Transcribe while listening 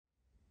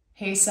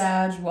Hey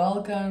Sag,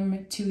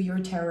 welcome to your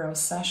tarot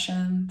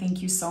session.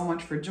 Thank you so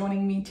much for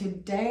joining me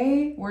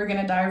today. We're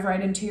gonna dive right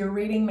into your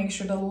reading. Make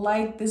sure to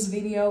like this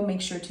video, make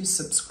sure to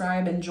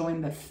subscribe and join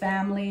the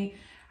family.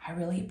 I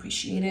really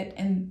appreciate it.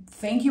 And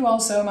thank you all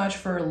so much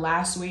for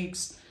last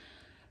week's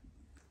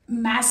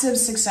massive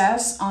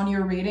success on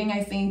your reading.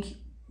 I think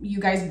you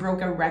guys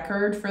broke a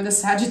record for the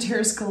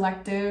Sagittarius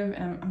Collective,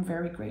 and I'm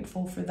very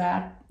grateful for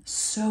that.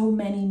 So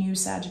many new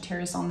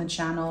Sagittarius on the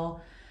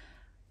channel.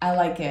 I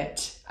like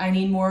it. I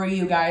need more of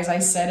you guys. I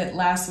said it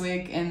last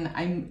week and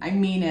I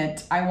mean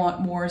it. I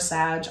want more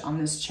Sag on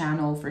this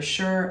channel for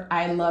sure.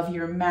 I love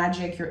your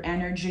magic, your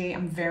energy.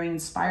 I'm very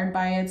inspired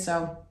by it.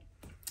 So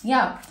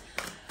yeah,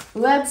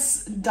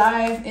 let's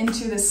dive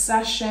into the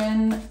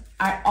session.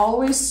 I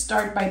always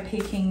start by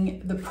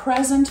picking the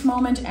present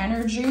moment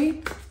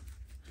energy,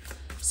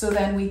 so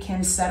then we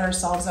can set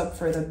ourselves up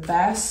for the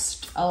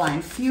best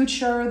aligned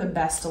future, the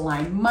best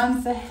aligned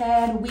month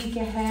ahead, week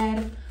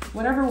ahead.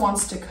 Whatever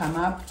wants to come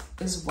up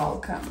is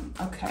welcome.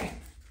 Okay,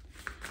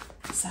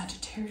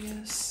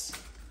 Sagittarius.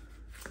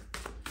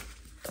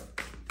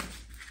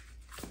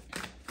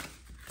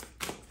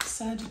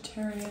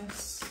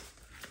 Sagittarius,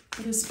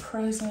 it is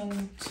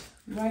present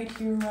right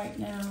here, right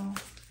now.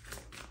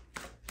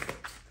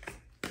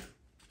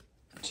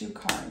 2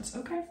 cards,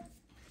 okay.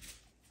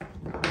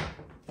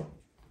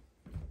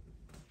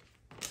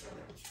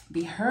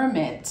 The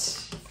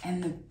Hermit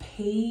and the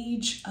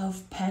Page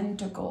of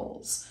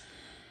Pentacles.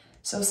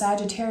 So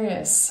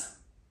Sagittarius,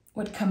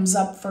 what comes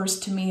up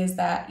first to me is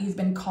that you've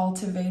been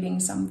cultivating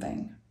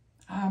something.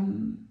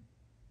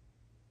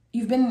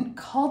 You've been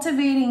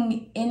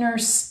cultivating inner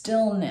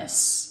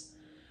stillness,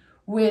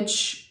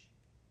 which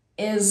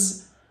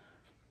is,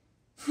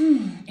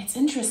 it's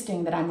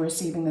interesting that I'm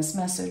receiving this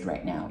message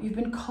right now. You've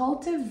been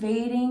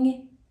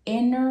cultivating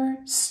inner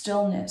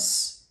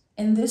stillness,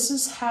 and this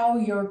is how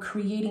you're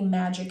creating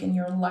magic in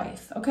your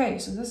life. Okay,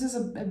 so this is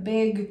a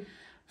big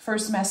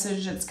first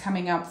message that's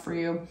coming up for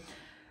you.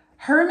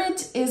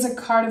 Hermit is a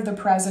card of the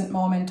present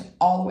moment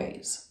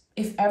always.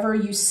 If ever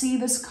you see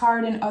this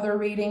card in other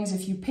readings,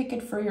 if you pick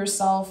it for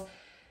yourself,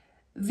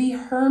 the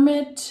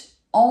Hermit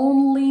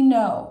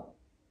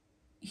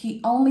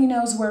he only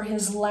knows where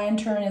his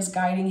lantern is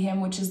guiding him,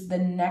 which is the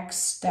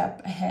next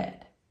step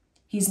ahead.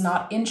 He's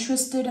not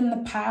interested in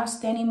the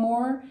past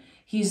anymore.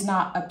 He's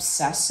not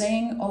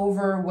obsessing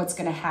over what's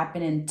going to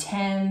happen in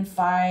 10,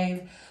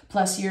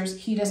 5+ years.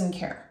 He doesn't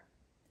care.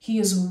 He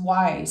is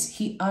wise.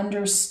 He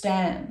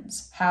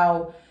understands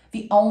how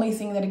the only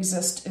thing that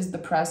exists is the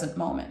present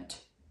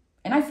moment.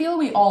 And I feel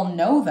we all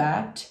know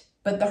that,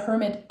 but the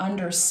Hermit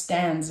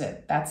understands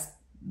it.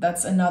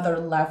 That's another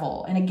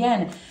level. And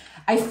again,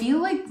 I feel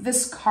like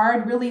this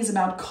card really is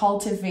about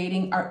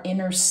cultivating our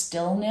inner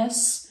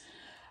stillness,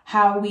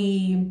 how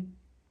we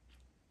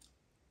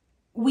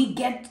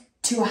get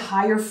to a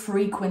higher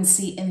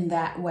frequency in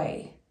that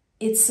way.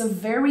 It's a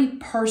very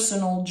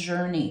personal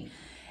journey.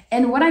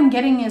 And what I'm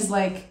getting is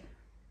like,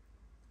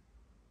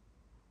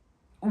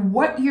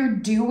 what you're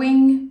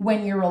doing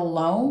when you're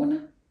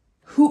alone,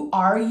 who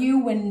are you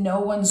when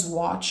no one's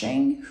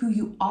watching, who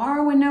you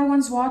are when no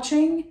one's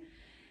watching,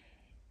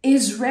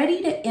 is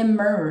ready to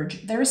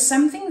emerge. There's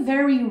something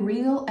very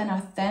real and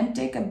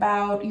authentic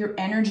about your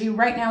energy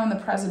right now in the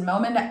present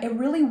moment that it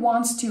really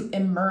wants to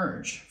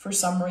emerge for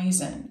some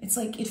reason. It's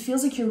like, it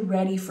feels like you're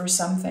ready for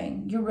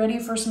something. You're ready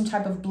for some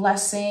type of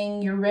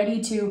blessing. You're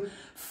ready to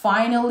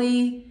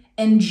finally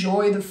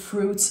enjoy the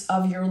fruits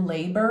of your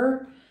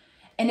labor.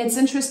 And it's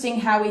interesting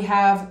how we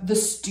have the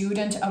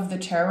student of the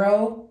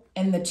tarot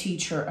and the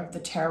teacher of the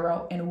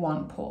tarot in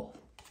one pull.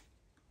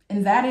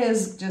 And that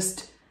is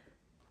just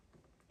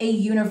a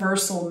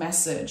universal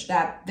message,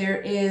 that there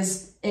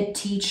is a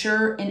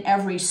teacher in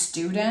every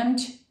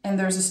student and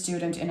there's a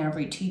student in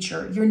every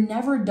teacher. You're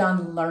never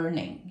done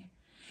learning.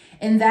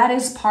 And that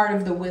is part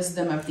of the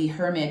wisdom of the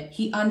Hermit.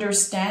 He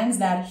understands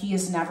that he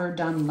is never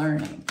done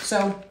learning.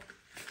 So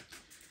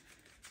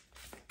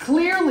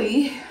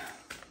clearly,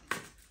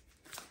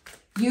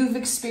 you've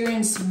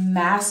experienced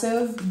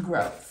massive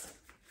growth.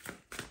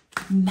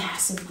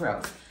 Massive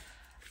growth.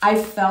 I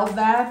felt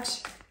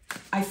that.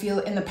 I feel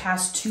in the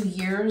past 2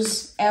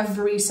 years,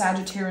 every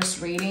Sagittarius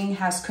reading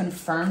has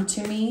confirmed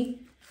to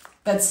me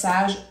that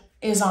Sag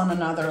is on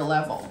another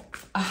level,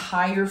 a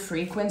higher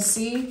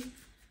frequency,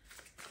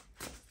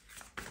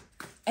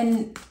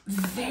 and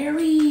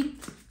very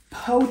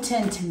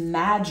potent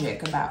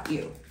magic about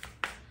you.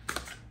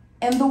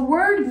 And the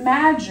word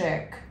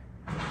magic,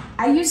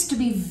 I used to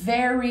be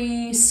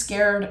very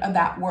scared of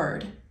that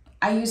word.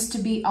 I used to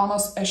be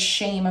almost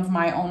ashamed of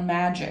my own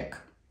magic.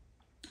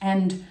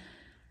 And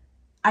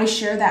I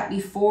shared that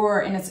before,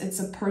 and it's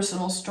a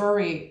personal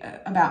story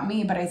about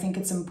me, but I think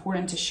it's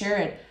important to share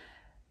it.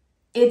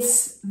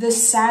 It's the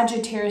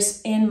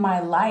Sagittarius in my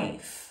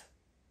life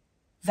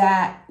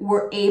that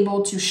were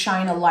able to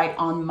shine a light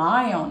on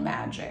my own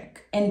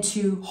magic and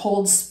to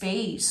hold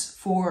space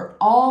for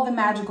all the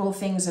magical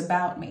things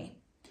about me.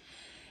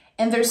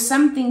 And there's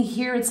something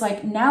here, it's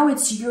like, now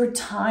it's your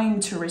time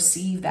to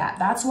receive that.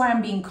 That's why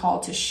I'm being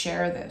called to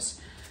share this.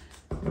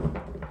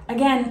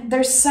 again,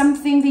 there's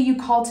something that you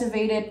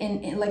cultivated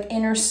in like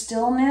inner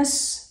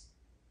stillness,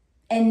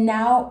 and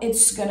now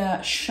it's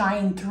gonna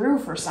shine through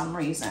for some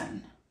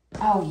reason.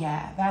 Oh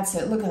yeah, that's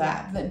it. Look at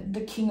that.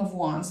 The King of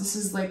Wands. This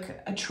is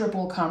like a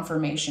triple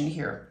confirmation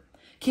here.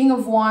 King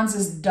of Wands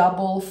is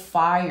double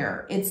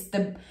fire. It's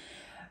the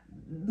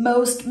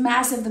most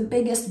massive, the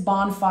biggest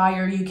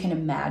bonfire you can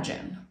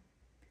imagine.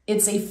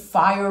 It's a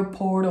fire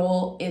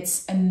portal.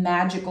 It's a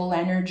magical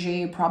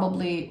energy,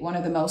 probably one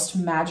of the most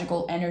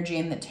magical energy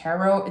in the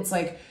tarot. It's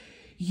like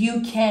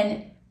you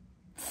can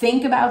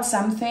think about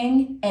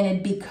something and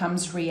it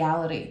becomes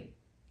reality.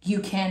 You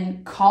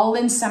can call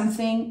in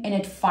something and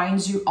it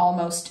finds you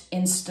almost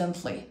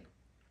instantly.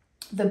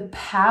 The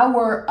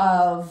power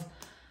of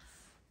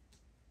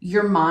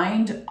your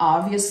mind,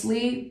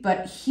 obviously,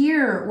 but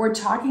here we're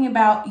talking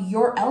about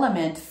your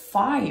element,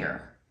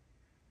 fire.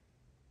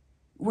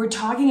 We're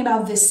talking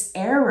about this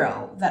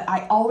arrow that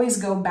I always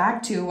go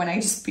back to when I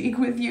speak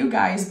with you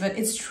guys, but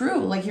it's true.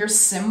 Like your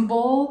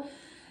symbol,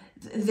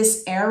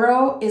 this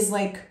arrow is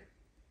like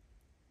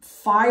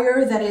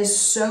fire that is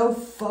so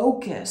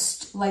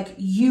focused. Like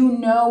you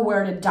know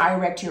where to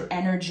direct your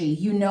energy.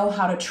 You know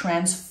how to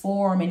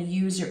transform and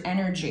use your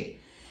energy.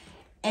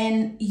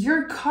 And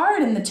your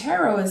card in the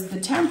tarot is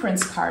the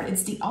Temperance card.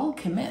 It's the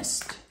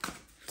Alchemist.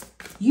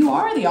 You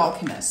are the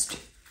alchemist.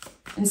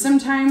 And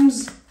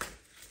sometimes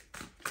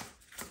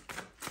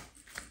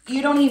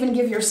you don't even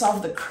give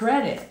yourself the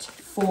credit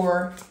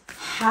for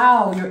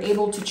how you're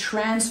able to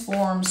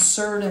transform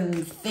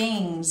certain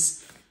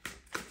things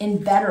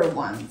in better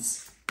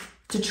ones,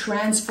 to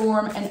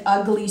transform an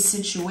ugly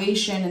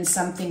situation in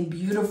something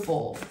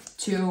beautiful,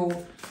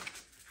 to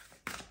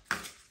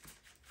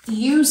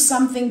use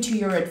something to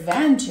your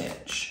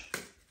advantage,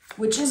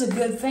 which is a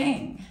good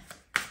thing.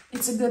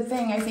 It's a good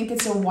thing. I think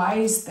it's a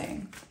wise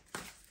thing,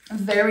 a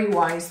very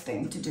wise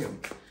thing to do.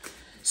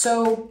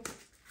 So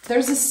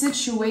there's a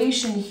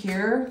situation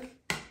here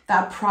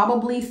that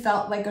probably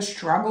felt like a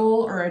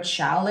struggle or a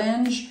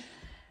challenge.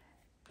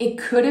 It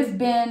could have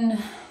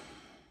been,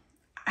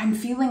 I'm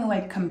feeling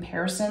like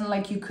comparison,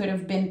 like you could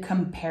have been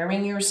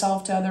comparing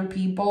yourself to other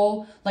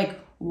people. Like,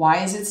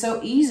 why is it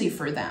so easy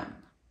for them?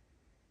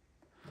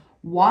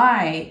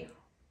 Why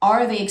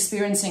are they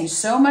experiencing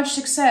so much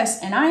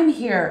success and I'm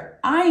here?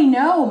 I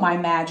know my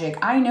magic.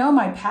 I know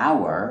my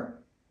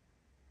power.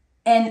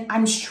 And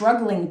I'm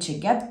struggling to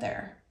get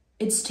there.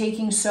 It's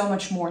taking so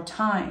much more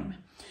time.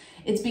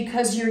 It's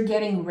because you're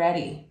getting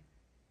ready.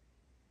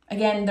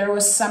 Again, there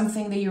was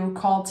something that you were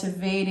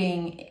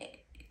cultivating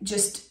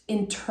just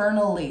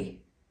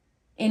internally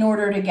in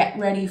order to get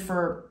ready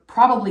for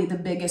probably the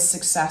biggest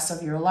success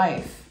of your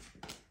life.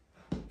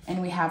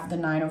 And we have the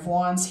Nine of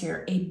Wands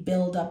here, a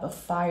buildup of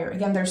fire.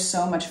 Again, there's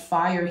so much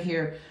fire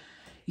here.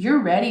 You're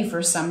ready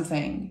for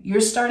something.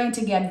 You're starting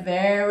to get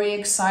very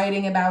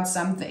excited about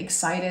something.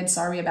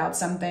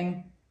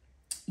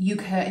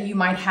 You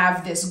might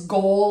have this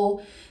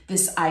goal,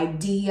 this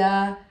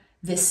idea,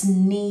 this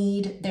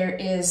need. There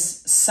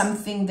is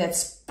something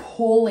that's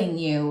pulling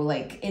you,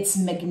 like it's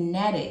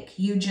magnetic.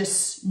 You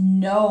just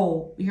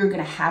know you're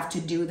going to have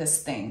to do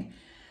this thing.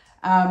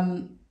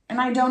 And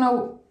I don't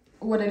know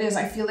what it is.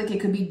 I feel like it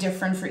could be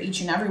different for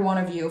each and every one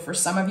of you. For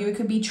some of you, it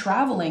could be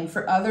traveling.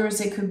 For others,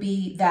 it could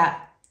be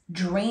that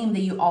dream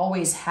that you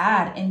always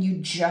had and you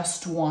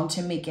just want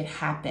to make it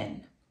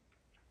happen.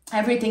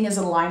 Everything is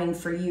aligning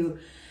for you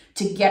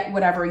to get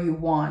whatever you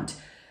want.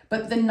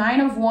 But the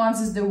Nine of Wands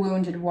is the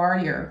wounded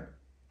warrior.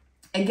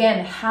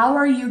 Again, how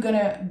are you going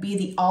to be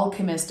the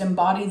alchemist,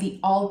 embody the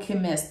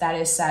alchemist that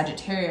is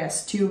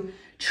Sagittarius, to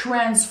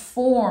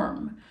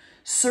transform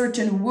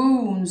certain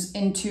wounds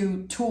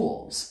into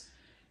tools,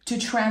 to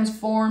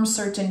transform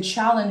certain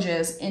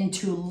challenges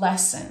into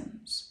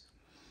lessons,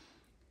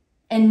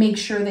 and make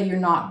sure that you're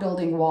not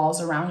building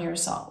walls around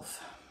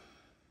yourself?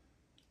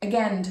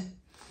 Again,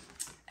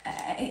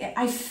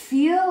 I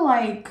feel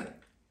like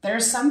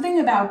there's something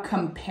about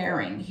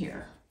comparing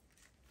here,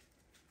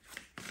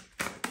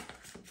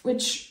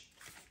 which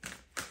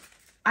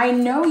I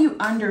know you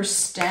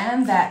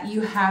understand that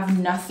you have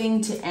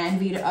nothing to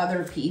envy to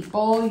other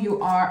people.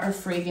 You are a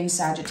friggin'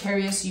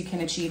 Sagittarius. You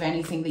can achieve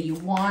anything that you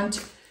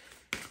want.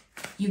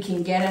 You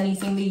can get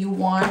anything that you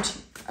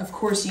want. Of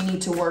course, you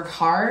need to work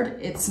hard.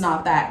 It's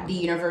not that the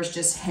universe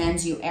just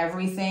hands you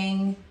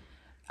everything.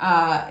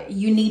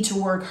 You need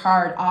to work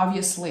hard,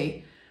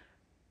 obviously.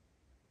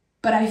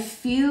 But I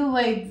feel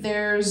like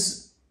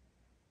there's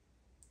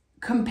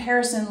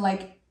comparison,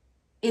 like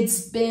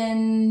it's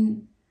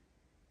been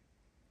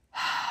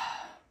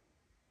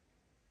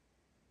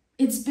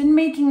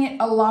making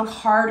it a lot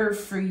harder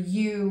for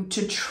you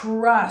to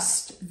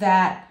trust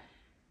that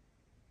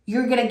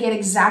you're going to get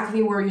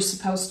exactly where you're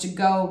supposed to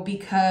go,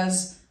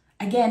 because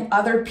again,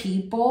 other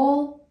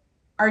people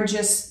are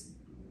just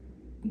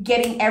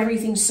getting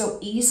everything so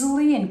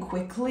easily and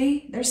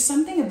quickly. There's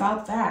something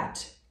about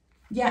that.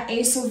 Yeah,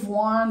 Ace of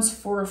Wands,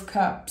 Four of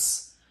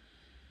Cups.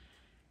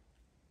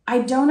 I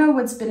don't know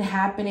what's been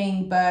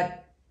happening,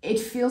 but it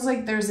feels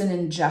like there's an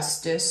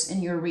injustice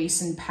in your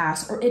recent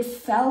past, or it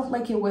felt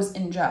like it was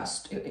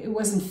unjust. It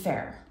wasn't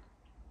fair.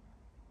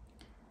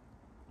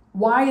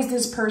 Why is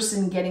this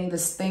person getting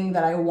this thing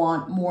that I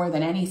want more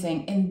than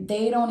anything? And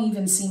they don't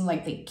even seem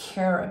like they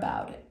care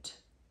about it.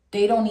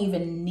 They don't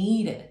even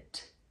need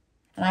it.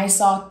 And I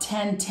saw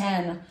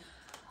 1010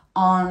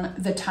 on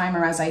the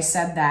timer as I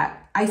said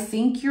that. I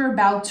think you're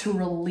about to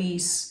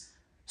release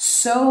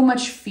so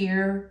much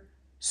fear,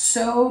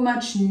 so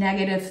much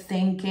negative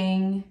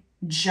thinking,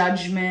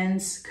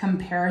 judgments,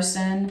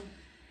 comparison,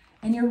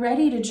 and you're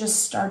ready to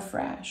just start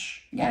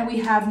fresh. Again, we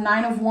have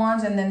 9 of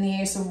Wands and then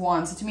the Ace of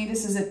Wands. So to me,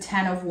 this is a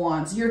 10 of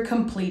Wands. You're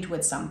complete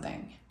with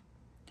something.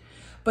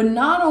 But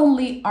not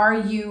only are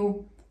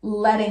you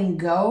letting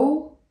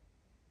go,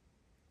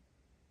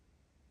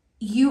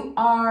 you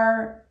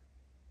are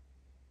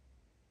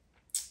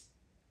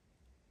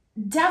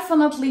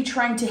definitely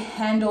trying to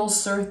handle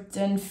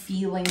certain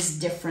feelings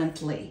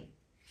differently.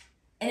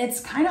 And it's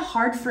kind of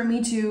hard for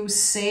me to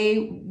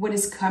say what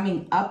is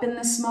coming up in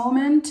this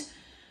moment.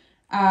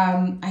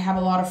 I have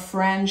a lot of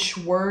French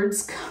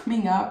words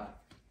coming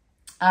up,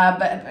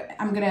 but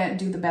I'm going to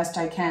do the best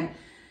I can.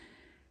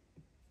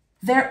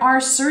 There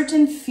are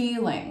certain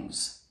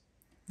feelings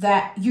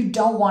that you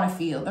don't want to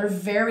feel. They're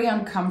very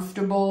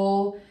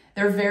uncomfortable.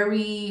 They're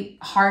very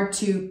hard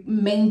to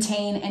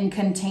maintain and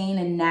contain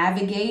and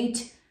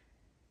navigate.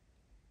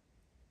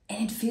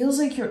 And it feels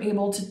like you're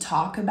able to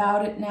talk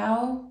about it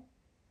now.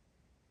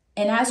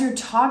 And as you're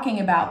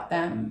talking about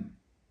them,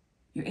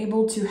 you're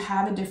able to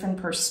have a different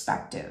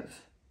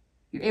perspective.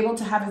 You're able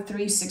to have a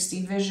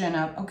 360 vision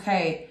of,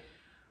 okay,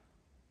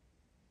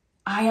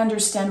 I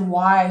understand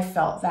why I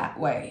felt that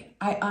way.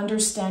 I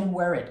understand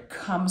where it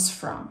comes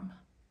from.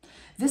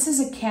 This is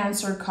a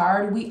Cancer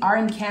card. We are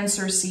in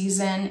Cancer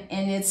season,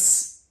 and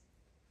it's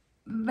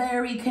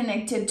very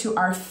connected to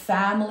our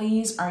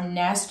families, our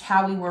nest,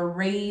 how we were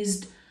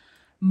raised.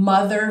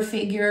 Mother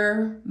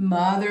figure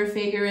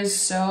is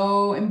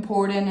so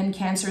important in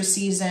Cancer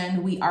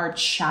season. We are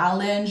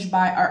challenged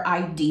by our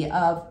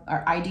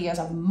ideas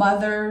of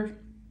mother.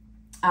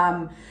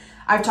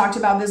 I've talked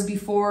about this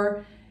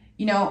before.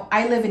 You know,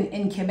 I live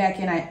in Québec,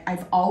 and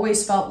I've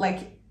always felt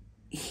like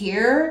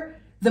here,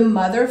 the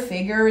mother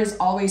figure is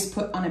always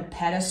put on a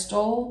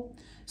pedestal.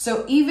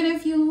 So even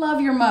if you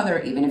love your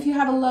mother, even if you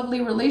have a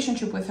lovely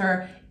relationship with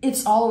her,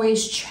 it's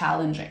always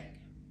challenging.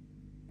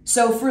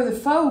 So for the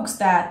folks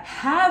that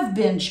have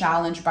been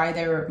challenged by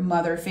their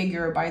mother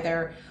figure, by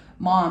their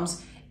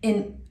moms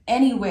in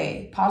any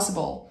way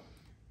possible,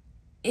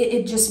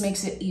 it just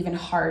makes it even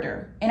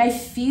harder. And I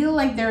feel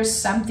like there's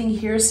something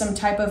here, some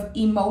type of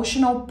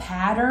emotional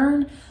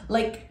pattern,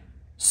 like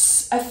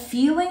a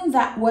feeling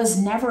that was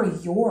never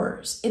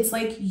yours. It's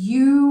like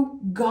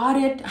you got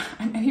it,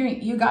 I'm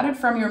hearing, you got it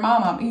from your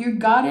mama. You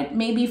got it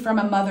maybe from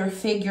a mother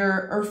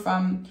figure or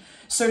from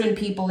certain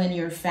people in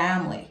your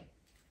family.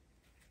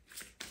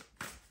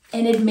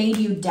 And it made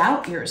you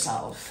doubt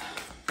yourself.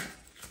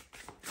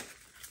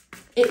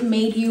 It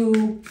made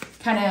you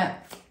kind of,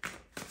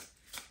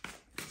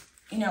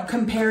 you know,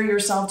 compare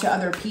yourself to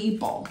other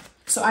people.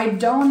 So I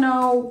don't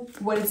know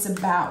what it's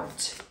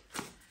about,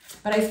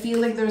 but I feel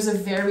like there's a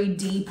very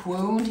deep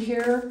wound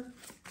here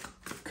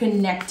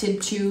connected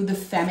to the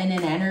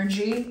feminine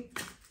energy.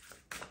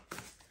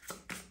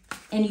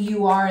 And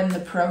you are in the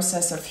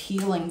process of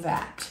healing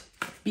that,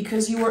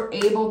 because you were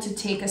able to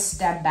take a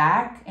step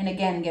back and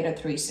again, get a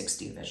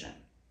 360 vision.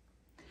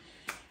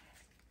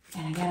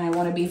 And again, I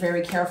want to be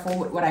very careful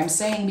with what I'm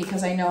saying,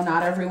 because I know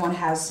not everyone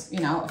has, you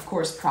know, of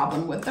course,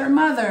 problem with their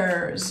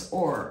mothers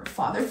or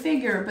father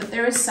figure, but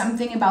there is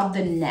something about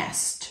the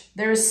nest.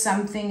 There is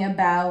something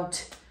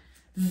about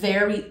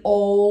very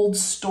old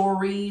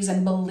stories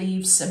and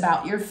beliefs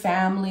about your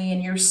family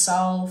and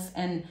yourself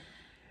and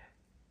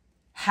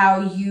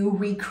how you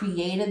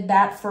recreated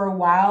that for a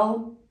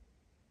while.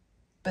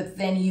 But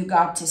then you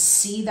got to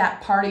see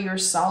that part of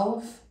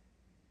yourself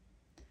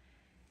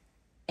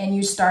and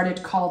you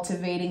started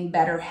cultivating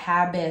better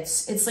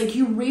habits. It's like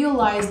you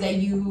realized that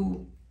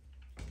you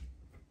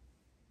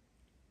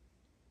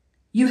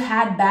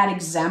had bad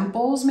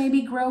examples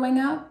maybe growing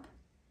up.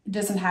 It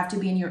doesn't have to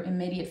be in your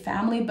immediate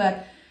family,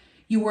 but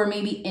you were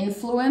maybe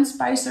influenced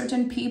by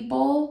certain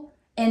people.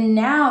 And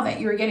now that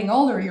you're getting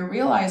older, you're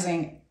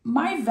realizing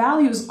my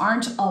values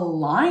aren't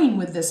aligned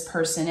with this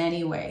person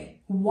anyway.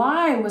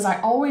 Why was I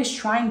always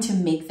trying to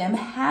make them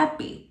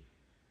happy?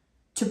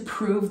 To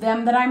prove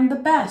them that I'm the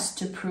best,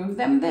 to prove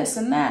them this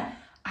and that.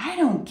 I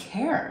don't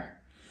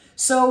care.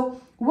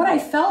 So what I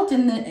felt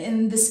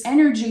in this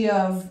energy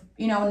of,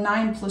 you know,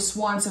 9 +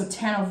 1, so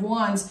 10 of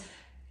Wands,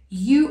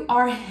 you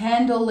are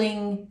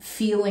handling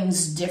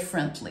feelings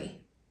differently.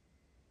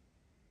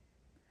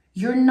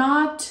 You're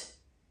not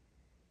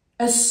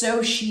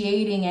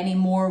associating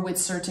anymore with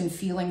certain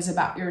feelings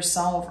about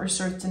yourself or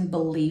certain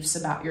beliefs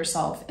about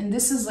yourself. And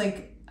this is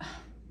like,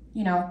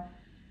 you know,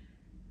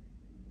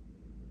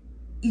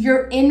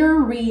 your inner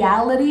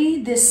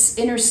reality, this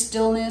inner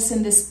stillness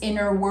and this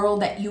inner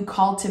world that you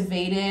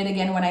cultivated.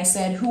 Again, when I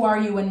said, who are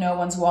you when no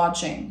one's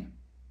watching?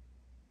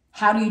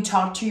 How do you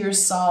talk to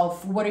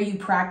yourself? What do you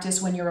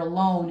practice when you're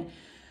alone?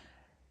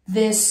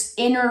 This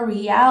inner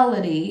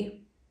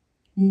reality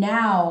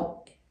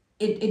now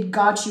it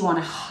got you on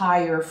a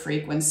higher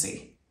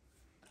frequency.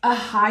 A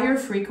higher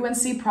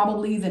frequency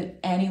probably than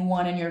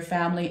anyone in your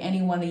family,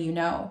 anyone that you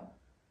know.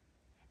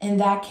 And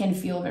that can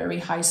feel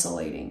very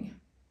isolating.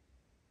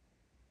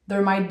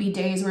 There might be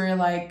days where you're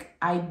like,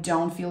 I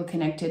don't feel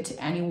connected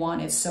to anyone.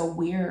 It's so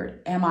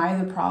weird. Am I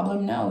the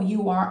problem? No,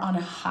 you are on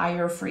a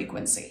higher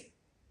frequency.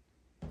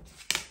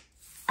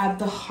 At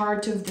the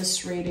heart of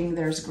this reading,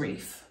 there's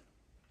grief.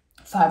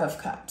 5 of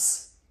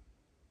Cups.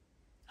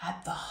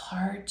 At the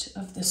heart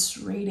of this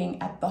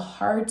reading, at the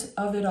heart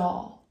of it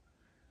all,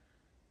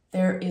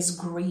 there is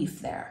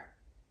grief there.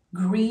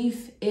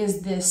 Grief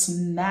is this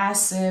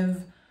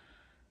massive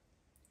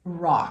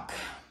rock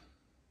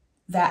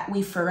that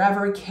we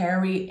forever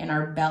carry in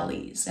our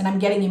bellies. And I'm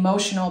getting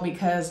emotional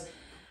because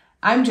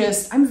I'm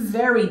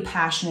very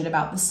passionate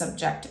about the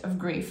subject of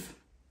grief.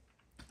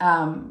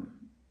 And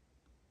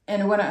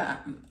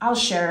I'll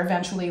share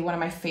eventually one of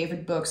my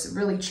favorite books. It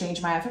really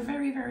changed my life, a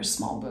very, very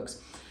small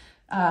books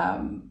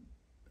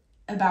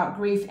about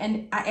grief.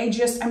 And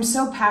I'm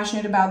so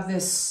passionate about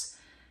this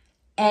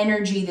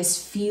energy,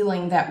 this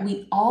feeling that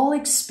we all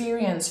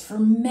experience for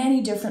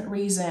many different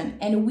reasons.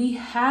 And we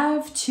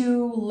have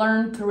to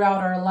learn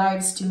throughout our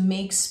lives to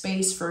make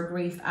space for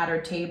grief at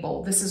our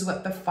table. This is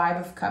what the 5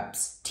 of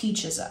Cups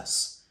teaches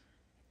us.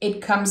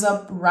 It comes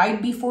up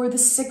right before the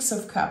 6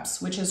 of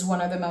Cups, which is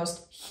one of the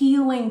most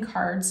healing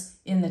cards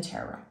in the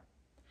tarot.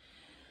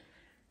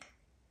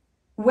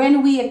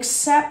 When we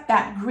accept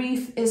that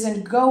grief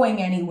isn't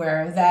going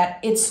anywhere, that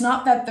it's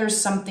not that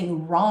there's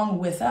something wrong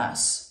with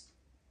us,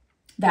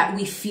 that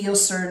we feel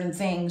certain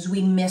things,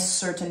 we miss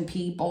certain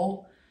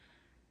people.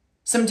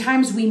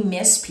 Sometimes we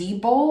miss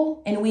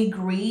people and we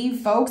grieve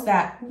folks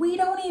that we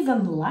don't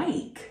even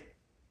like.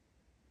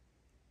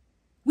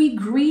 We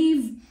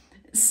grieve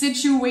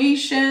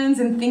situations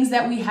and things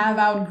that we have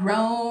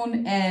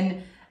outgrown.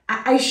 And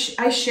I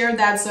shared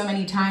that so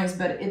many times,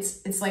 but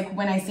it's like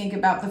when I think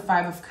about the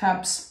 5 of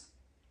Cups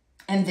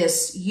and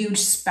this huge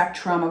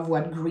spectrum of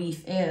what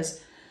grief is,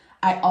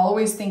 I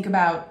always think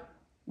about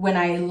when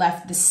I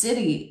left the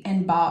city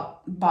and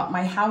bought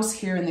my house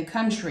here in the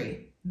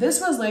country.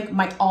 This was like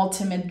my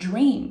ultimate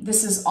dream.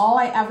 This is all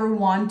I ever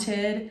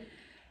wanted.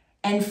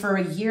 And for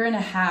a year and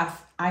a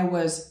half, I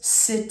was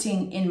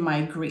sitting in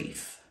my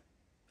grief.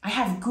 I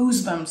have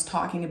goosebumps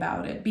talking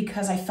about it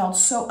because I felt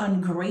so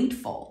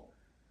ungrateful.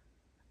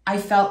 I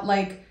felt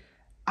like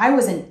I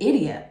was an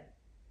idiot.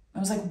 I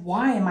was like,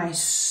 why am I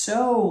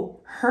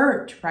so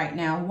hurt right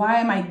now? Why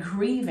am I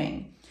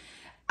grieving?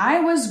 I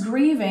was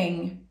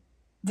grieving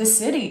the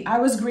city. I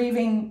was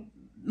grieving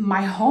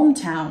my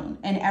hometown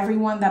and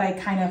everyone that I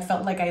kind of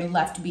felt like I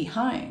left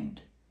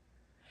behind.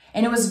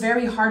 And it was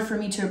very hard for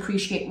me to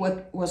appreciate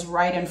what was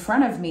right in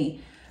front of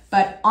me.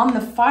 But on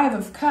the 5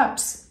 of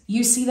Cups,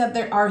 you see that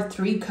there are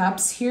 3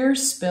 cups here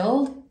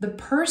spilled. The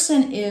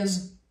person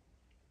is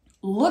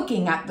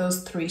looking at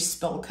those 3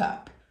 spilled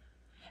cups.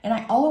 And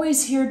I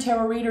always hear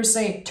tarot readers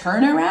say,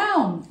 turn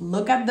around,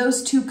 look at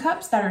those 2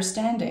 cups that are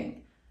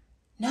standing.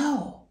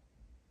 No.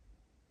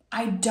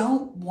 I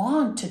don't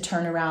want to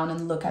turn around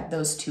and look at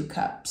those 2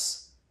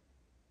 cups.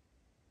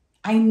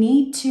 I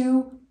need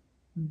to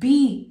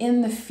be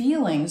in the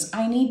feelings.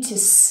 I need to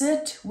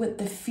sit with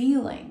the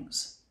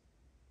feelings.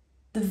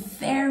 The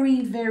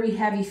very, very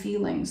heavy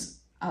feelings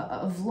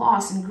of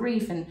loss and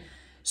grief and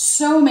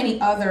so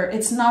many other,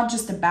 it's not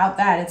just about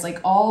that. It's like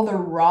all the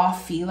raw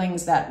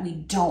feelings that we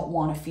don't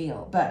want to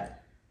feel.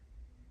 But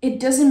it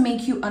doesn't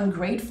make you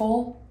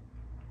ungrateful.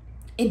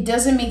 It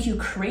doesn't make you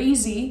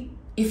crazy.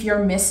 If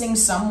you're missing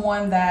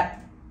someone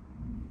that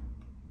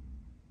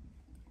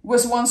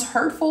was once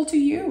hurtful to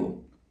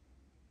you,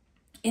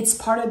 it's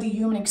part of the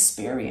human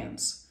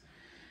experience.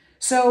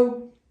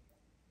 So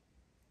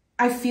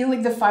I feel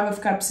like the 5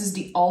 of Cups is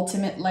the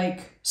ultimate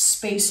like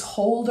space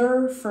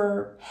holder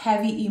for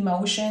heavy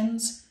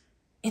emotions.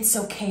 It's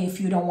okay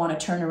if you don't want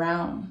to turn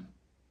around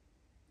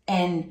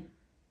and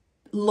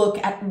look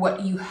at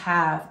what you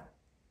have.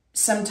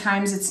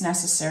 Sometimes it's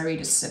necessary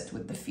to sit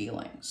with the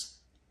feelings.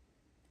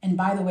 And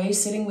by the way,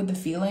 sitting with the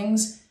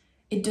feelings,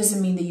 it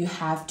doesn't mean that you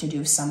have to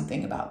do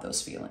something about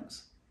those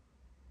feelings.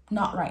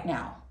 Not right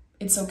now.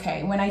 It's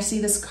okay. When I see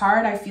this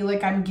card, I feel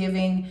like I'm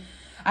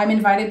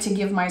invited to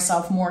give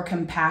myself more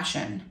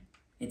compassion.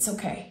 It's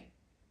okay.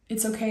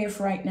 It's okay if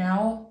right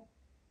now,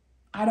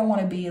 I don't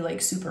want to be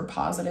like super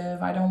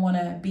positive. I don't want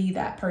to be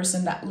that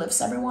person that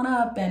lifts everyone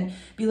up and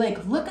be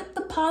like, look at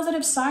the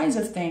positive sides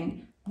of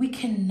things. We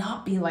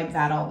cannot be like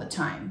that all the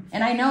time.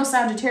 And I know,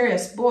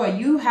 Sagittarius, boy,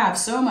 you have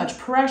so much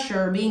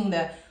pressure being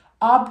the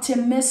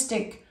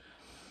optimistic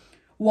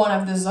one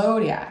of the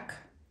zodiac.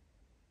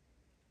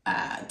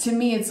 To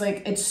me, it's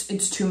like,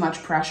 it's too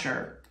much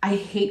pressure. I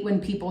hate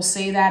when people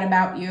say that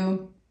about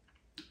you.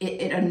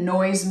 It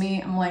annoys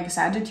me. I'm like,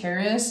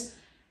 Sagittarius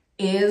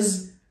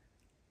is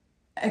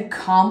a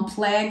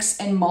complex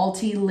and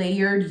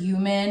multi-layered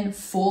human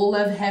full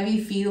of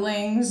heavy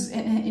feelings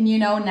and, you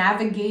know,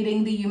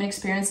 navigating the human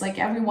experience like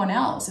everyone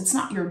else. It's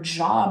not your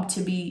job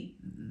to be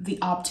the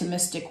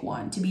optimistic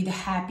one, to be the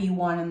happy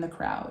one in the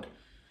crowd.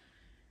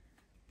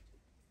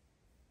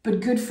 but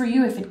good for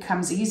you if it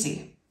comes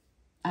easy.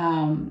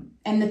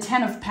 And the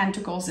 10 of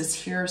Pentacles is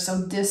here.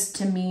 So this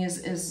to me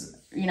is,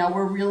 you know,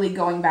 we're really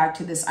going back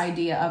to this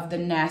idea of the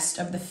nest,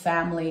 of the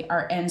family,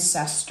 our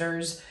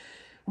ancestors.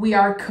 We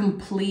are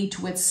complete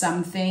with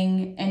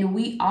something, and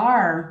we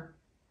are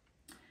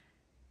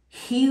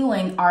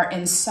healing our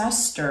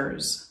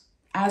ancestors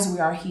as we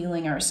are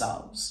healing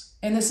ourselves.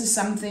 And this is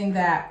something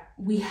that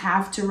we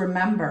have to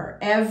remember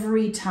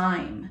every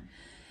time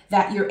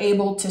that you're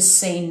able to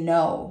say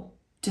no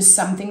to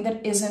something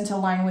that isn't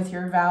aligned with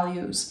your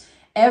values.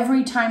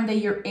 Every time that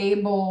you're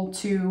able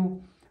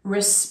to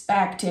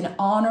respect and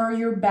honor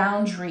your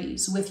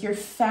boundaries with your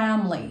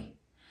family.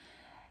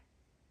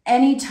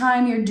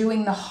 Anytime you're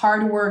doing the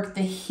hard work,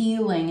 the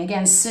healing,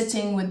 again,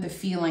 sitting with the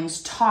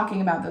feelings,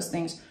 talking about those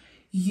things,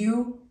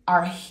 you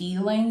are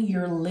healing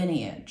your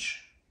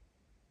lineage.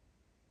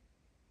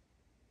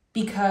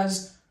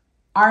 Because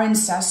our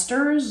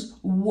ancestors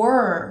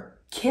were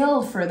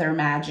killed for their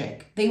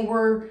magic. They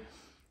were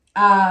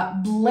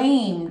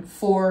blamed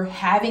for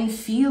having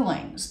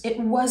feelings. It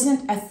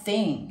wasn't a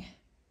thing.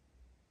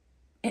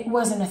 It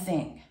wasn't a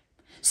thing.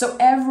 So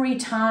every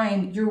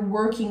time you're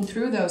working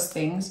through those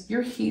things,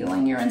 you're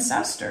healing your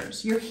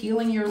ancestors. You're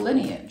healing your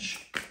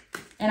lineage.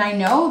 And I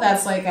know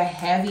that's like a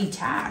heavy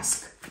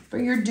task, but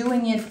you're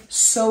doing it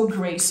so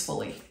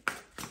gracefully.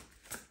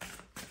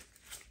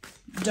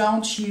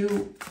 Don't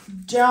you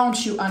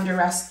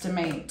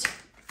underestimate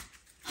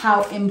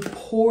how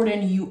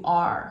important you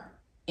are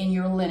in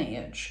your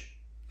lineage,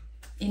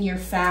 in your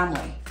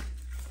family.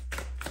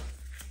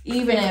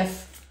 Even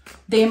if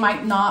they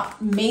might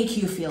not make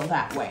you feel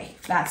that way.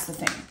 That's the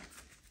thing.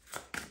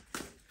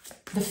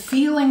 The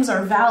feelings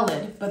are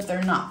valid, but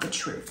they're not the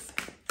truth.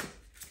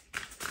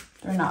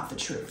 They're not the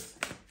truth.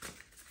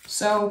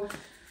 So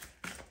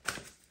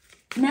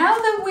now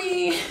that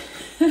we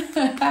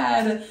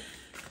had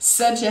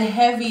such a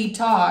heavy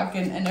talk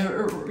and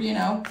you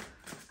know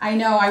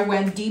I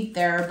went deep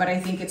there, but I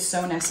think it's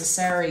so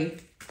necessary.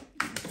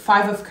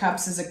 5 of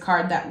Cups is a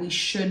card that we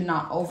should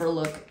not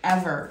overlook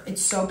ever.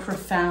 It's so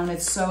profound.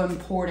 It's so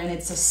important.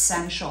 It's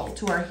essential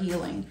to our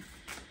healing.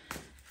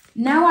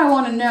 Now I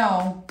want to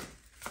know,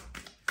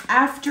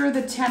 after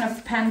the 10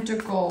 of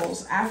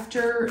Pentacles,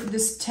 after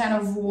this 10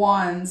 of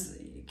Wands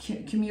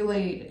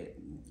accumulate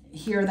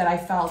here that I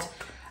felt,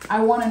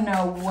 I want to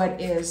know what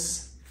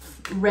is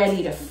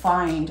ready to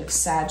find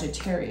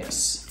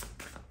Sagittarius.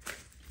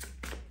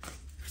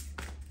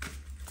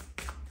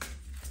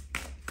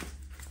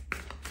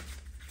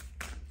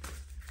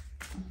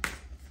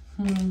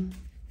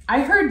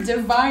 I heard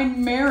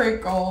divine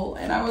miracle,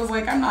 and I was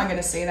like, I'm not going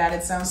to say that.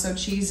 It sounds so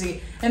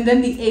cheesy. And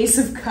then the Ace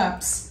of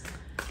Cups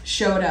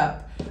showed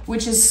up,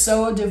 which is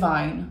so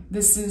divine.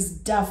 This is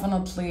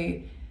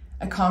definitely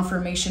a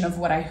confirmation of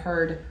what I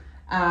heard.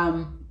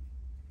 And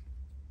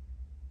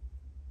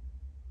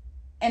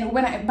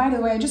by the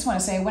way, I just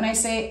want to say, when I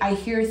say I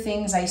hear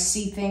things, I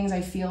see things,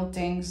 I feel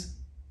things,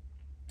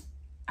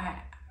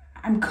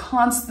 I'm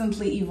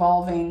constantly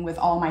evolving with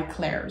all my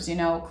clairs, you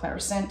know,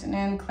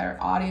 clairsentient,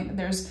 clairaudient.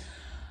 There's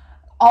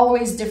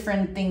always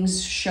different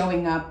things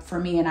showing up for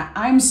me, and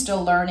I'm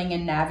still learning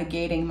and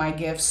navigating my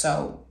gifts.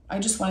 So I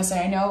just want to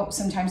say, I know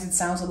sometimes it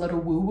sounds a little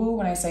woo-woo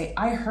when I say,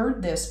 I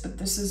heard this, but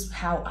this is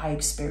how I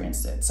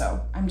experienced it.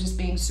 So I'm just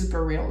being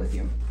super real with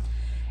you.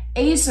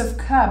 Ace of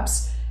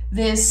Cups,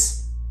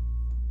 this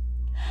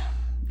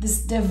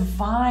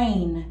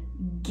divine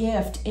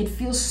gift. It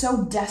feels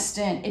so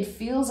destined. It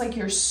feels like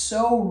you're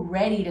so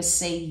ready to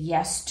say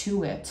yes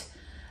to it.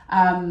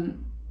 The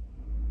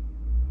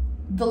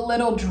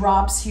little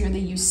drops here that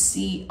you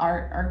see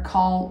are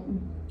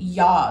called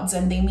yods,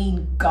 and they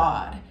mean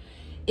God.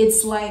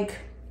 It's like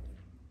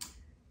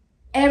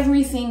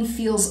everything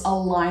feels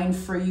aligned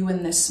for you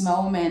in this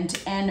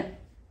moment, and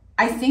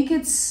I think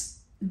it's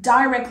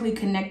directly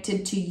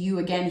connected to you,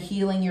 again,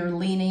 healing your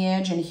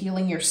lineage and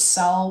healing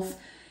yourself.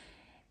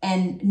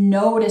 And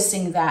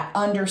noticing that,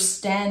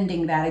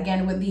 understanding that.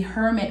 Again, with the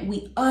Hermit,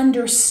 we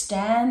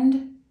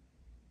understand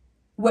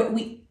what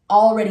we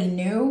already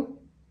knew.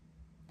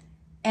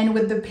 And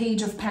with the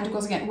Page of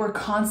Pentacles, again, we're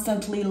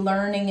constantly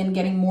learning and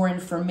getting more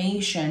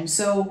information.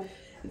 So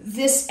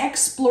this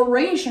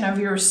exploration of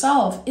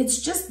yourself,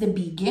 it's just the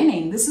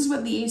beginning. This is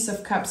what the Ace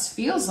of Cups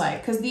feels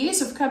like, because the Ace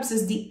of Cups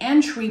is the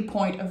entry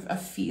point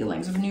of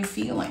feelings, of new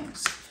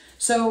feelings.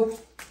 So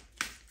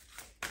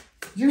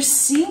you're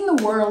seeing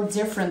the world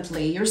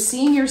differently. You're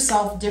seeing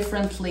yourself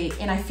differently.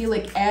 And I feel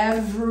like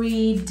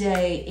every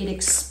day it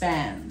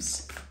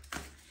expands.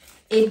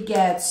 It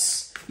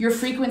gets, your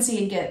frequency,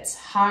 it gets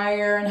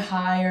higher and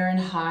higher and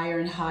higher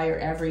and higher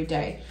every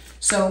day.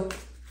 So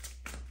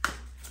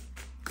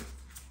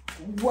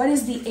what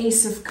is the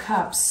Ace of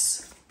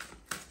Cups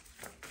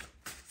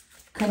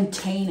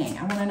containing?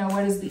 I want to know,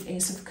 what is the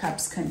Ace of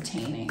Cups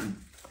containing?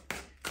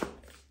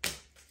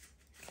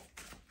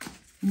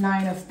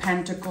 9 of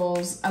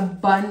Pentacles,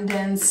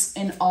 abundance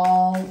in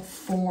all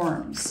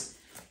forms,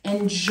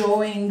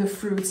 enjoying the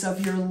fruits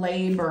of your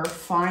labor,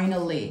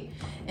 finally.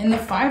 And the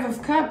 5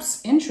 of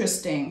Cups,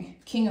 interesting.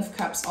 King of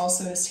Cups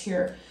also is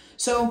here.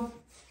 So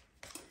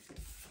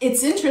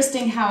it's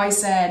interesting how I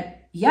said,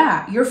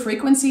 yeah, your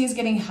frequency is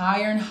getting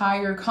higher and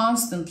higher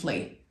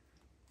constantly,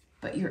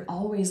 but you're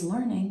always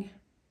learning.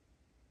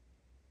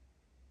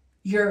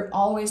 You're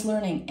always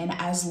learning. And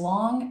as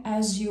long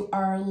as you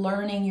are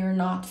learning, you're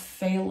not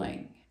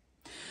failing.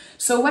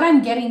 So what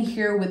I'm getting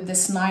here with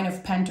this 9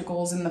 of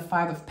Pentacles and the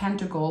 5 of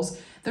Pentacles,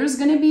 there's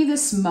going to be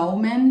this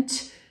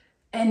moment,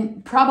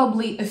 and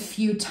probably a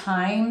few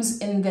times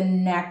in the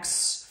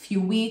next few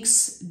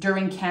weeks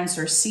during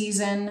Cancer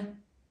season,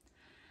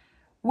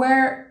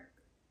 where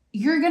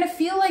you're going to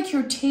feel like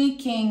you're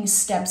taking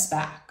steps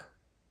back.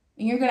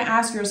 And you're going to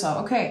ask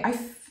yourself, okay, I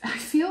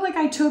feel like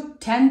I took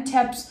 10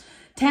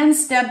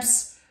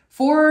 steps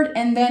forward,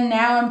 and then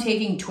now I'm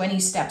taking 20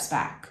 steps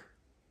back.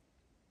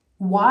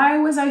 Why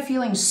was I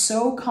feeling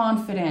so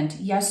confident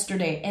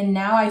yesterday, and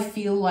now I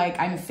feel like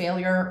I'm a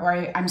failure,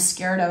 or I'm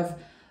scared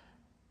of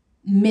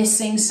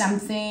missing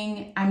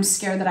something? I'm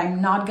scared that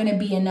I'm not going to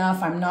be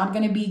enough. I'm not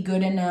going to be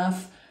good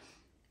enough.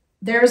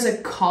 There's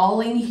a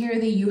calling here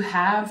that you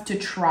have to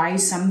try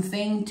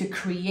something, to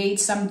create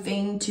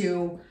something,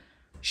 to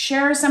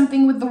share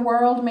something with the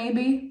world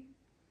maybe.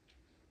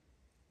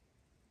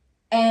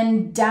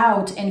 And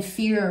doubt and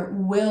fear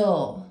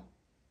will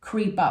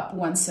creep up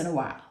once in a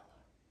while.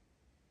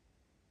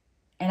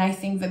 And I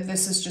think that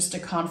this is just a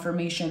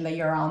confirmation that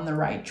you're on the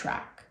right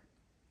track.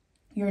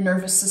 Your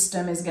nervous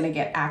system is going to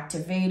get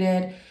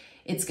activated.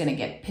 It's going to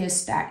get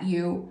pissed at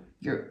you.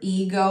 Your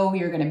ego,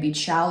 you're going to be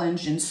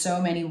challenged in so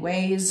many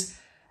ways.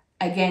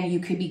 Again, you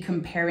could be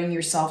comparing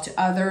yourself to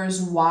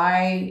others.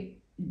 Why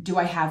do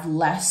I have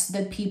less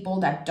than people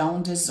that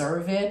don't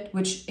deserve it?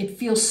 Which it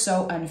feels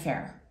so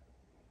unfair.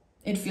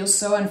 It feels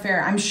so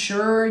unfair. I'm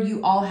sure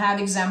you all have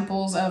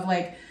examples of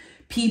like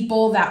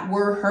people that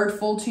were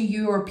hurtful to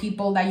you, or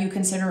people that you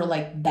consider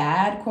like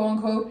bad, quote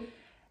unquote,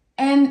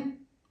 and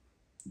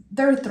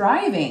they're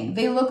thriving.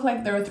 They look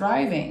like they're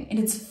thriving. And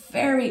it's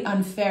very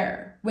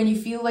unfair when you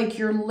feel like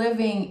you're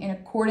living in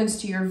accordance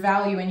to your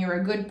value and you're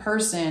a good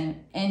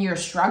person and you're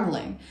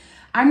struggling.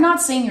 I'm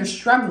not saying you're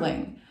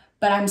struggling,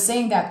 but I'm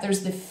saying that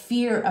there's the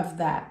fear of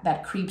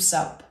that creeps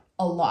up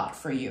a lot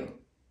for you.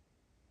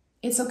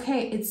 It's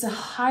okay. It's a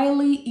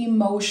highly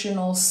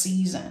emotional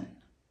season,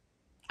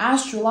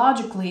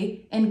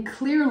 astrologically and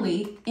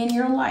clearly in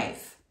your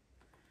life.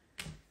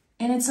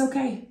 And it's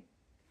okay.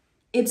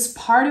 It's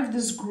part of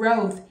this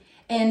growth.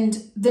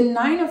 And the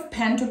 9 of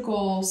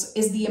Pentacles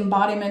is the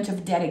embodiment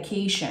of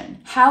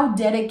dedication. How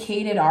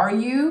dedicated are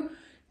you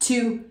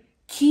to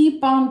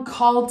keep on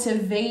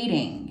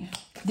cultivating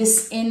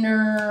this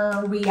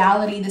inner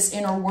reality, this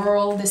inner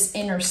world, this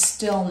inner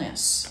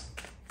stillness?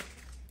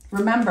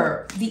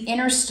 Remember, the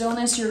inner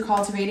stillness you're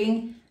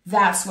cultivating,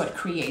 that's what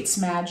creates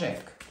magic.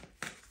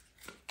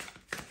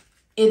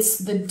 It's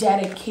the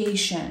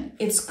dedication.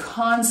 It's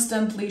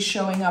constantly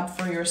showing up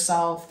for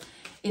yourself.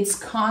 It's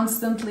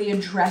constantly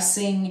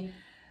addressing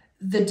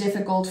the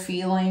difficult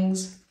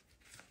feelings.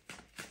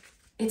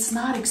 It's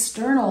not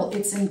external,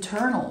 it's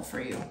internal for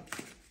you.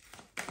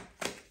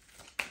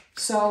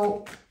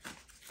 So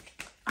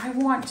I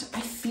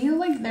feel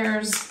like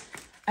there's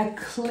a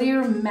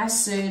clear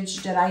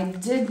message that I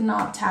did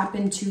not tap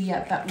into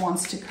yet that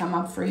wants to come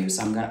up for you.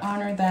 So I'm going to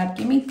honor that.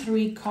 Give me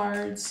 3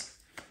 cards.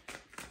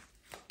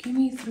 Give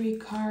me 3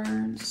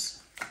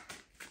 cards.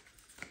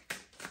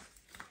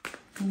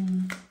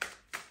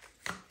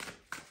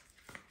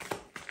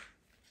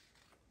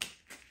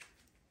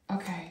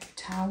 Okay,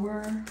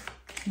 Tower,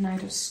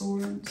 Knight of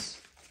Swords.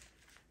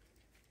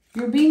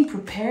 You're being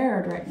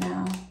prepared right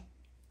now.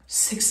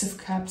 6 of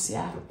Cups,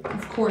 yeah.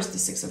 Of course the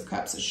 6 of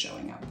Cups is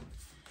showing up.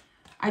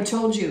 I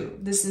told you,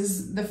 this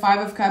is the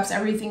 5 of Cups,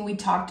 everything we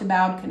talked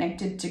about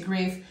connected to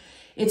grief.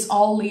 It's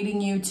all leading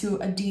you to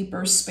a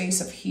deeper space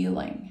of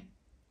healing.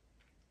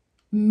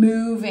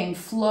 Moving,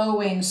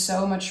 flowing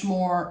so much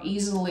more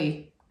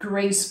easily,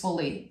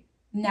 gracefully,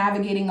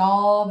 navigating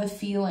all the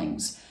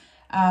feelings.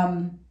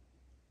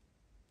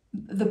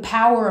 The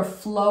power of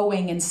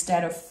flowing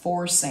instead of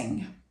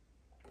forcing.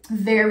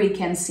 Very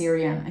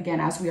Cancerian,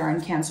 again, as we are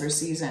in Cancer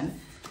season.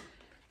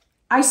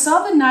 I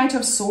saw the Knight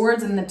of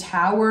Swords and the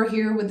Tower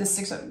here with the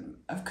 6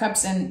 of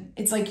Cups, and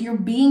it's like you're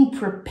being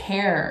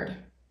prepared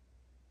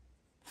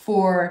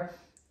for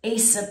a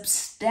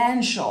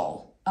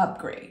substantial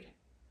upgrade.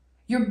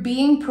 You're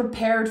being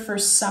prepared for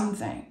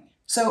something.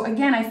 So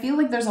again, I feel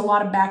like there's a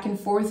lot of back and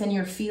forth in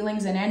your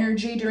feelings and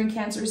energy during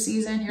Cancer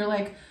season. You're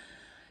like,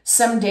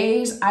 some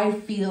days I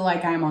feel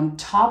like I'm on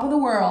top of the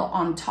world,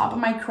 on top of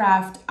my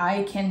craft.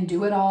 I can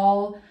do it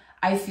all.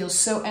 I feel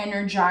so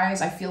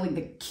energized. I feel like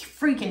the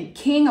freaking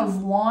King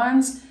of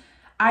Wands.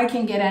 I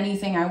can get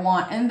anything I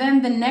want. And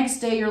then the next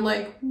day you're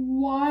like,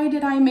 why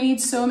did I make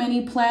so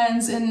many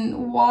plans?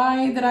 And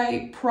why did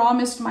I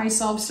promise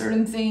myself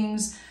certain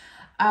things?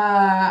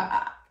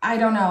 I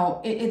don't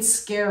know. It's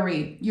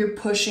scary. You're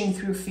pushing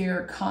through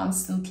fear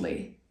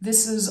constantly.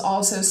 This is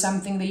also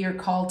something that you're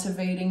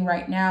cultivating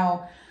right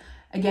now.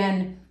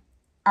 Again,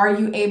 are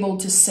you able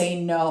to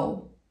say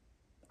no?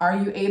 Are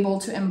you able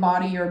to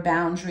embody your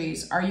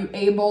boundaries? Are you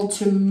able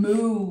to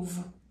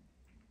move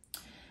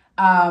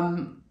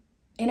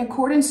in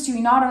accordance to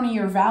not only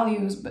your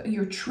values, but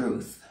your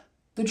truth,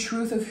 the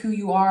truth of who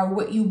you are,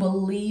 what you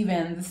believe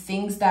in, the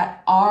things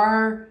that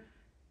are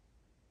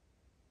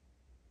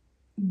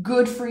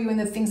good for you and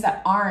the things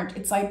that aren't.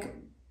 It's like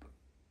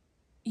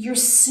you're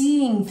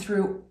seeing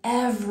through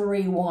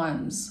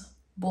everyone's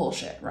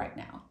bullshit right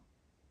now.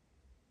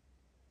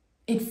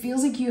 It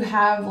feels like you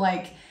have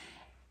like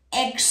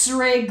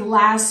X-ray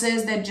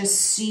glasses that just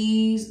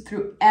sees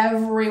through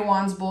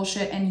everyone's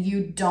bullshit and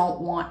you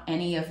don't want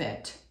any of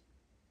it.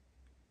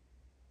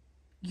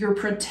 You're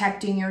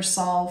protecting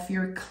yourself.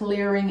 You're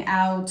clearing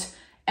out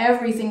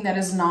everything that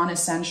is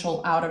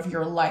non-essential out of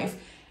your life.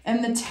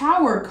 And the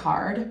Tower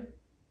card,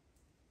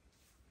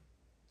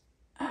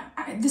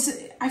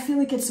 I feel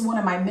like it's one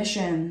of my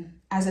mission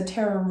as a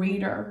tarot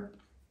reader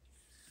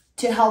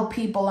to help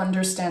people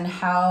understand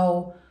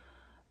how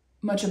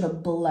much of a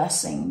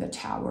blessing the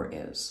Tower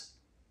is.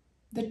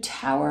 The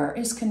Tower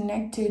is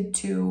connected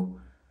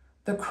to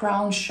the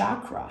crown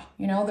chakra.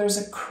 You know, there's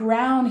a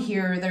crown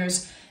here.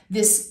 There's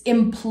this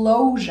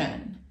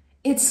implosion.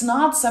 It's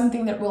not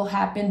something that will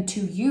happen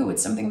to you.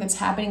 It's something that's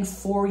happening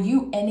for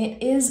you, and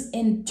it is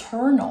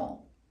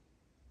internal.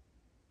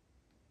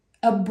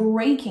 A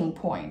breaking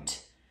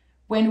point.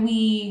 When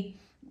we,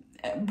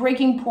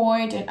 breaking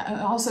point and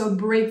also a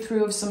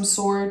breakthrough of some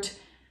sort,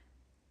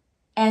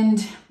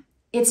 and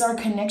it's our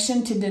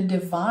connection to the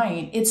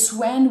divine. It's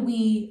when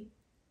we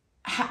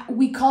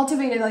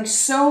cultivated like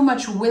so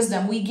much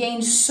wisdom. We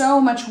gained so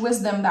much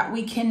wisdom that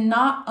we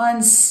cannot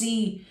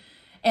unsee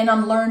and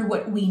unlearn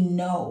what we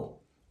know.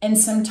 And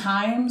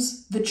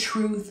sometimes the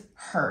truth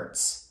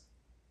hurts.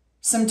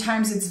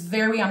 Sometimes it's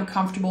very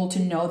uncomfortable to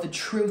know the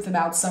truth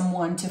about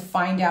someone, to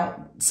find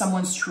out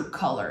someone's true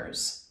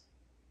colors.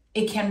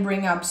 It can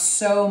bring up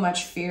so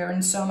much fear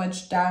and so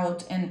much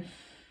doubt and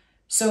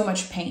so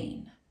much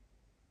pain.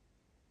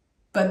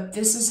 But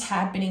this is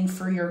happening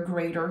for your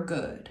greater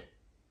good.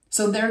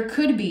 So there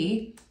could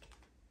be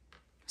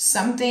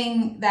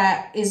something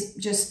that is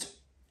just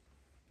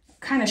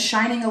kind of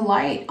shining a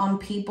light on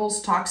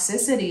people's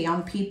toxicity,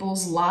 on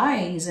people's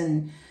lies.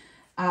 And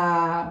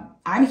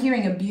I'm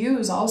hearing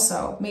abuse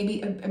also,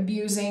 maybe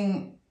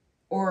abusing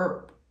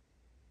or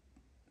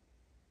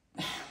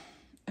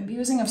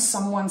abusing of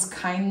someone's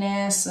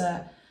kindness,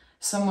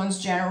 someone's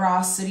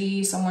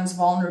generosity, someone's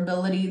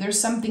vulnerability. There's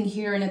something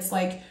here, and it's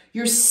like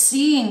you're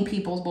seeing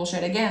people's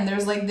bullshit. Again,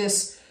 there's like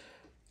this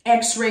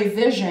X-ray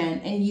vision,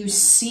 and you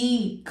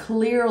see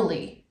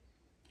clearly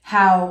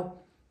how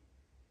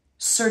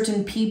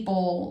certain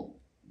people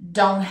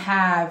don't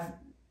have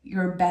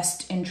your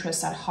best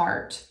interests at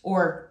heart,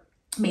 or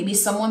maybe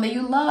someone that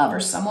you love or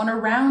someone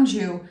around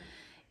you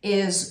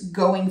is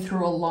going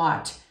through a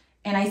lot.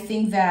 And I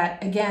think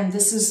that, again,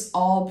 this is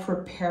all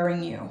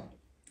preparing you.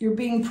 You're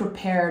being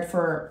prepared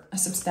for a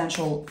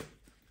substantial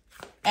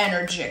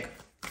energetic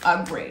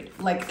upgrade,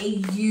 like a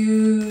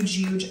huge,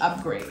 huge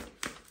upgrade.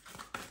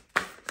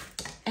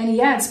 And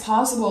yeah, it's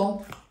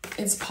possible.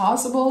 It's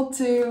possible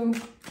to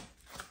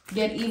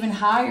get even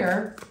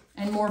higher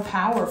and more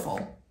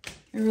powerful.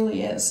 It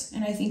really is.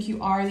 And I think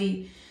you are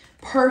the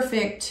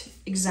perfect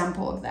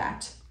example of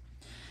that.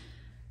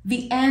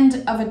 The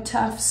end of a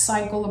tough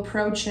cycle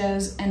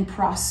approaches and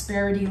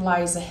prosperity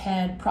lies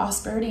ahead.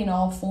 Prosperity in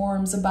all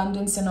forms,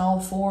 abundance in all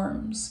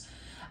forms.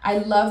 I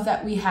love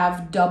that we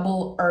have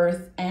double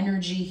earth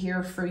energy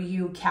here for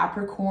you,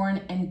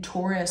 Capricorn and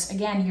Taurus.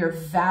 Again, your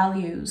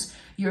values,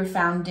 your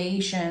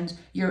foundations,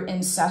 your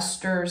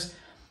ancestors.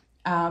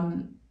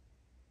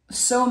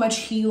 So much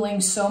healing,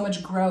 so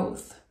much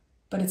growth,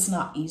 but it's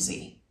not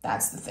easy.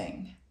 That's the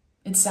thing.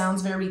 It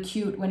sounds very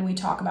cute when we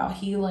talk about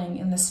healing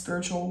in the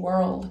spiritual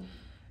world,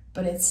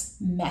 but it's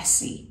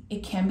messy.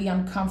 It can be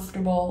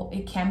uncomfortable.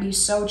 It can be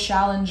so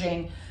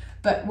challenging.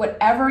 But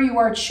whatever you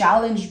are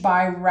challenged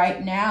by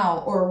right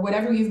now, or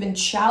whatever you've been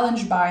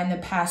challenged by in the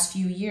past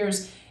few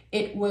years,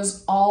 it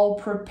was all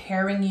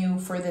preparing you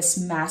for this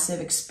massive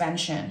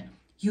expansion.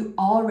 You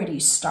already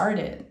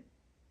started.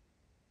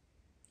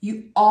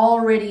 You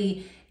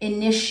already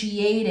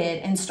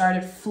initiated and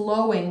started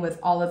flowing with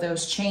all of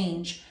those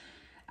change.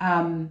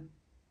 The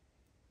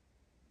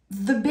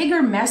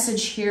bigger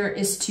message here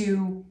is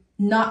to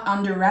not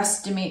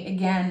underestimate,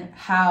 again,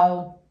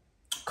 how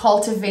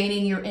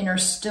cultivating your inner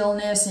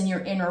stillness and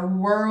your inner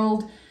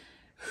world,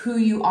 who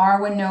you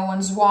are when no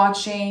one's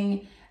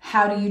watching,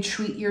 how do you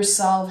treat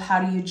yourself,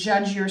 how do you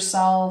judge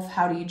yourself,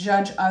 how do you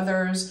judge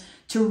others,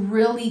 to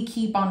really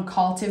keep on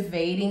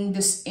cultivating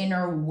this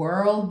inner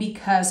world,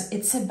 because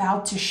it's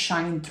about to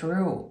shine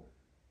through.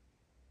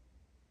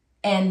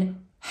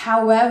 And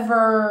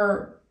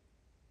however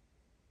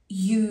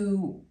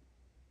you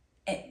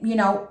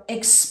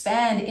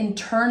expand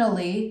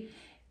internally,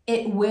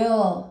 it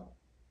will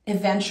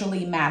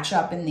eventually match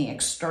up in the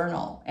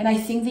external. And I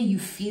think that you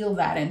feel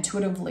that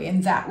intuitively.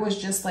 And that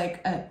was just like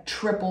a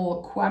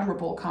triple,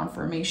 quadruple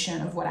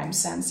confirmation of what I'm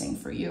sensing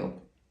for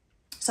you.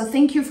 So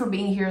thank you for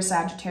being here,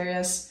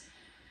 Sagittarius.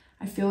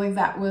 I feel like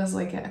that was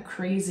like a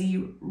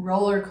crazy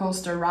roller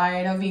coaster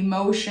ride of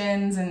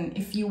emotions. And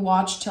if you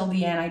watched till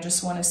the end, I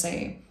just want to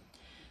say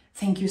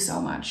thank you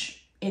so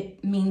much.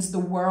 it means the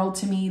world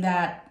to me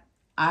that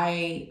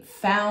I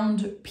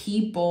found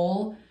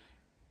people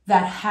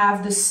that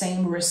have the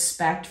same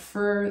respect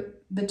for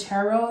the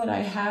tarot that I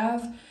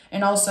have.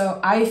 And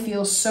also I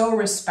feel so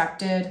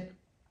respected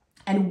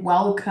and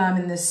welcome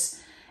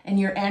in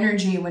your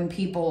energy when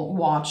people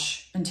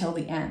watch until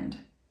the end.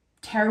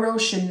 Tarot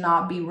should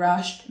not be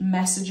rushed.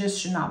 Messages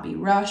should not be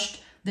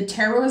rushed. The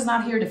tarot is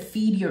not here to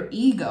feed your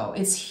ego.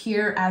 It's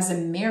here as a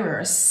mirror,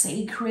 a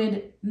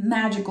sacred,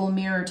 magical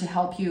mirror to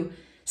help you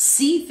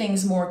see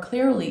things more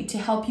clearly, to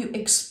help you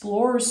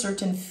explore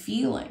certain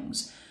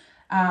feelings.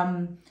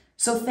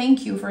 So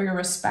thank you for your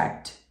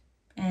respect,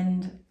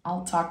 and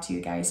I'll talk to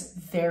you guys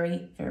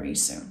very, very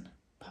soon.